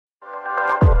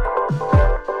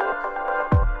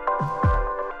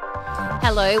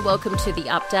Hello, welcome to The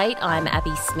Update. I'm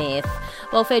Abby Smith.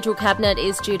 While Federal Cabinet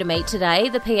is due to meet today,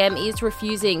 the PM is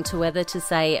refusing to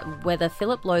say whether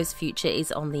Philip Lowe's future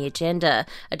is on the agenda.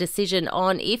 A decision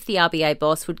on if the RBA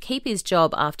boss would keep his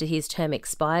job after his term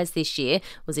expires this year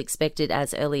was expected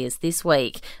as early as this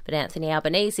week. But Anthony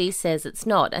Albanese says it's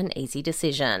not an easy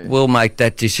decision. We'll make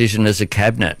that decision as a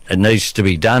Cabinet. It needs to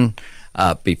be done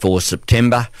before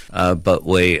September, but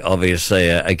we obviously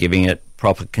are giving it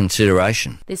proper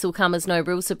consideration. This will come as no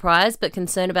real surprise, but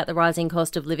concern about the rising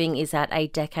cost of living is at a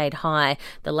decade high.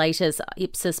 The latest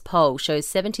Ipsos poll shows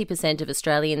 70% of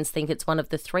Australians think it's one of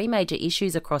the three major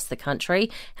issues across the country.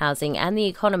 Housing and the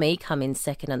economy come in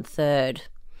second and third.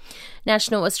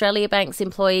 National Australia Bank's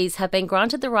employees have been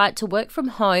granted the right to work from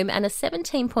home and a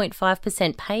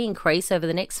 17.5% pay increase over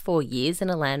the next 4 years in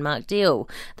a landmark deal.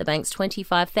 The bank's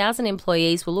 25,000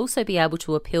 employees will also be able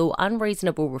to appeal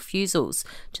unreasonable refusals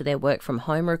to their work from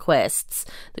home requests.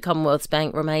 The Commonwealth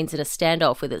Bank remains in a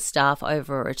standoff with its staff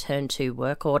over a return to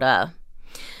work order.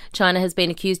 China has been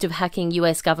accused of hacking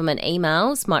US government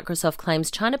emails. Microsoft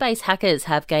claims China-based hackers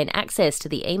have gained access to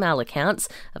the email accounts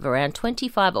of around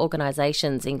 25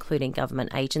 organisations, including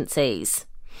government agencies.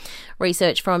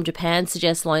 Research from Japan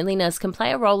suggests loneliness can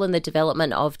play a role in the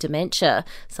development of dementia.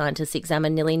 Scientists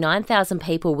examined nearly 9,000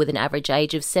 people with an average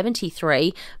age of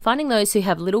 73, finding those who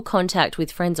have little contact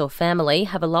with friends or family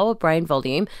have a lower brain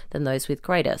volume than those with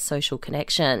greater social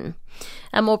connection.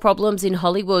 And more problems in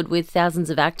Hollywood, with thousands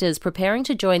of actors preparing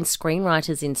to join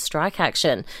screenwriters in strike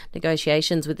action.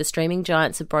 Negotiations with the streaming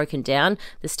giants have broken down.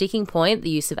 The sticking point, the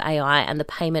use of AI and the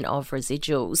payment of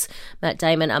residuals. Matt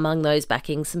Damon among those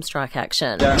backing some strike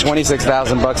action.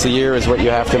 $26,000 a year is what you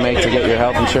have to make to get your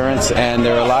health insurance, and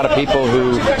there are a lot of people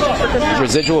who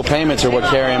residual payments are what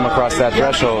carry them across that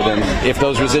threshold, and if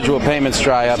those residual payments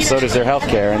dry up, so does their health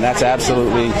care, and that's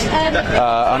absolutely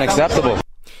unacceptable.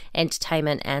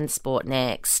 Entertainment and sport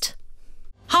next.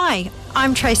 Hi,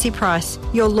 I'm Tracy Price,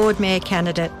 your Lord Mayor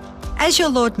candidate. As your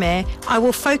Lord Mayor, I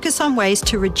will focus on ways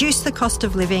to reduce the cost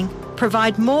of living,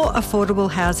 provide more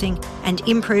affordable housing, and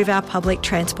improve our public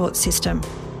transport system.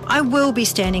 I will be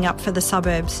standing up for the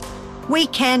suburbs. We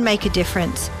can make a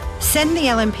difference. Send the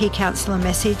LNP council a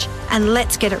message and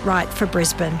let's get it right for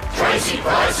Brisbane. Tracy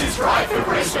Price is right for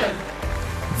Brisbane.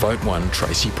 Vote 1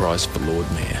 Tracy Price for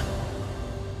Lord Mayor.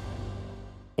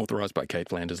 Authorised by Kate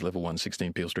Flanders, Level 1,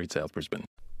 16 Peel Street, South Brisbane.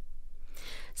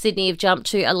 Sydney have jumped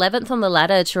to 11th on the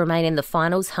ladder to remain in the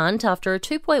finals hunt after a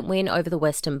 2-point win over the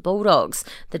Western Bulldogs.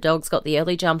 The Dogs got the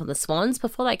early jump on the Swans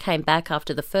before they came back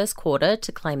after the first quarter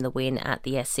to claim the win at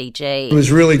the SCG. It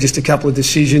was really just a couple of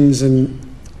decisions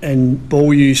and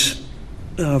ball use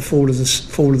forward of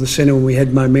the centre when we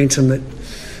had momentum that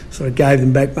sort of gave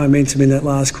them back momentum in that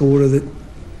last quarter that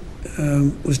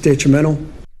was detrimental.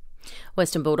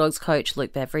 Western Bulldogs coach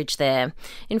Luke Beveridge there.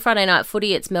 In Friday night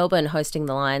footy, it's Melbourne hosting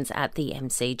the Lions at the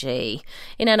MCG.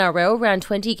 In NRL, round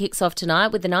 20 kicks off tonight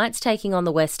with the Knights taking on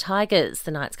the West Tigers.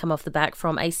 The Knights come off the back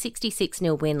from a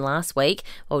 66-0 win last week,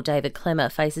 while David Klemmer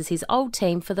faces his old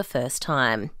team for the first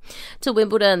time. To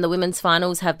Wimbledon, the women's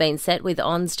finals have been set with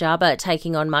Ons Jabeur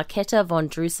taking on Marketa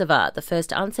Vondrousova, the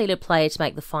first unseeded player to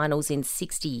make the finals in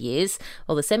 60 years,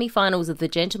 while the semi-finals of the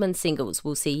gentlemen's singles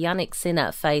will see Jannik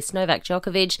Sinner face Novak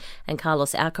Djokovic and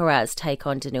Carlos Alcaraz take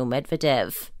on Daniil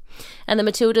Medvedev. And the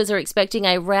Matildas are expecting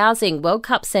a rousing World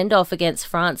Cup send-off against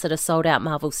France at a sold-out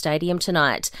Marvel Stadium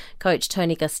tonight. Coach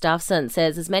Tony Gustafsson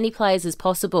says as many players as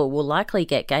possible will likely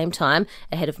get game time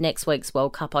ahead of next week's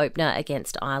World Cup opener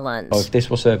against Ireland. If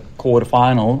this was a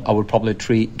quarter-final, I would probably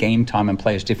treat game time and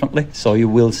players differently. So you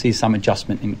will see some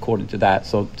adjustment according to that.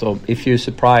 So if you're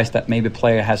surprised that maybe a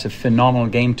player has a phenomenal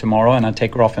game tomorrow and I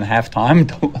take her off in halftime,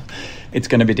 it's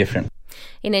going to be different.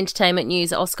 In entertainment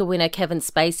news, Oscar winner Kevin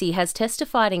Spacey has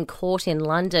testified in court in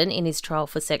London in his trial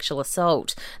for sexual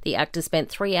assault. The actor spent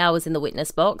 3 hours in the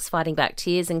witness box fighting back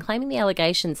tears and claiming the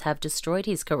allegations have destroyed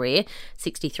his career.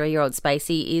 63-year-old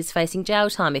Spacey is facing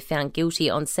jail time if found guilty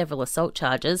on several assault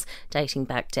charges dating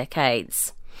back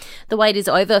decades. The wait is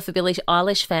over for Billie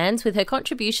Eilish fans with her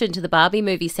contribution to the Barbie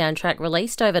movie soundtrack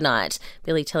released overnight.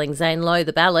 Billie telling Zane Lowe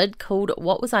the ballad, called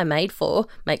What Was I Made For,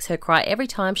 makes her cry every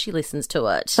time she listens to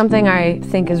it. Something I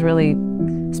think is really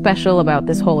special about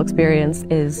this whole experience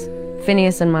is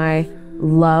Phineas and my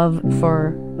love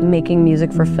for making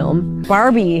music for film.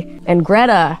 Barbie and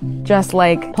Greta just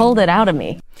pulled it out of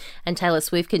me. And Taylor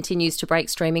Swift continues to break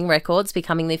streaming records,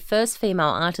 becoming the first female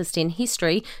artist in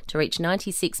history to reach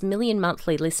 96 million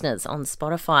monthly listeners on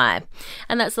Spotify.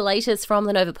 And that's the latest from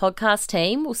the Nova podcast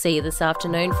team. We'll see you this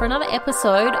afternoon for another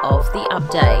episode of The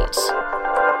Update.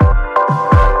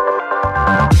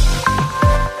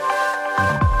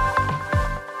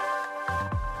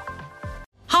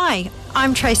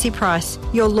 I'm Tracy Price,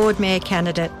 your Lord Mayor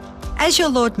candidate. As your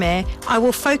Lord Mayor, I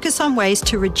will focus on ways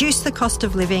to reduce the cost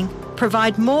of living,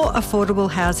 provide more affordable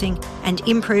housing and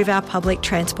improve our public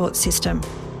transport system.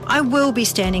 I will be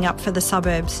standing up for the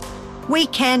suburbs. We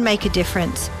can make a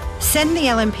difference. Send the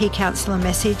LNP council a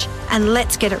message and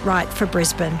let's get it right for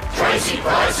Brisbane. Tracy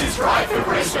Price is right for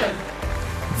Brisbane.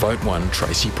 Vote 1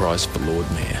 Tracy Price for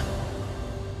Lord Mayor.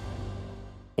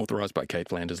 Authorised by Kate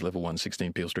Flanders, Level 1,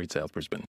 16 Peel Street, South Brisbane.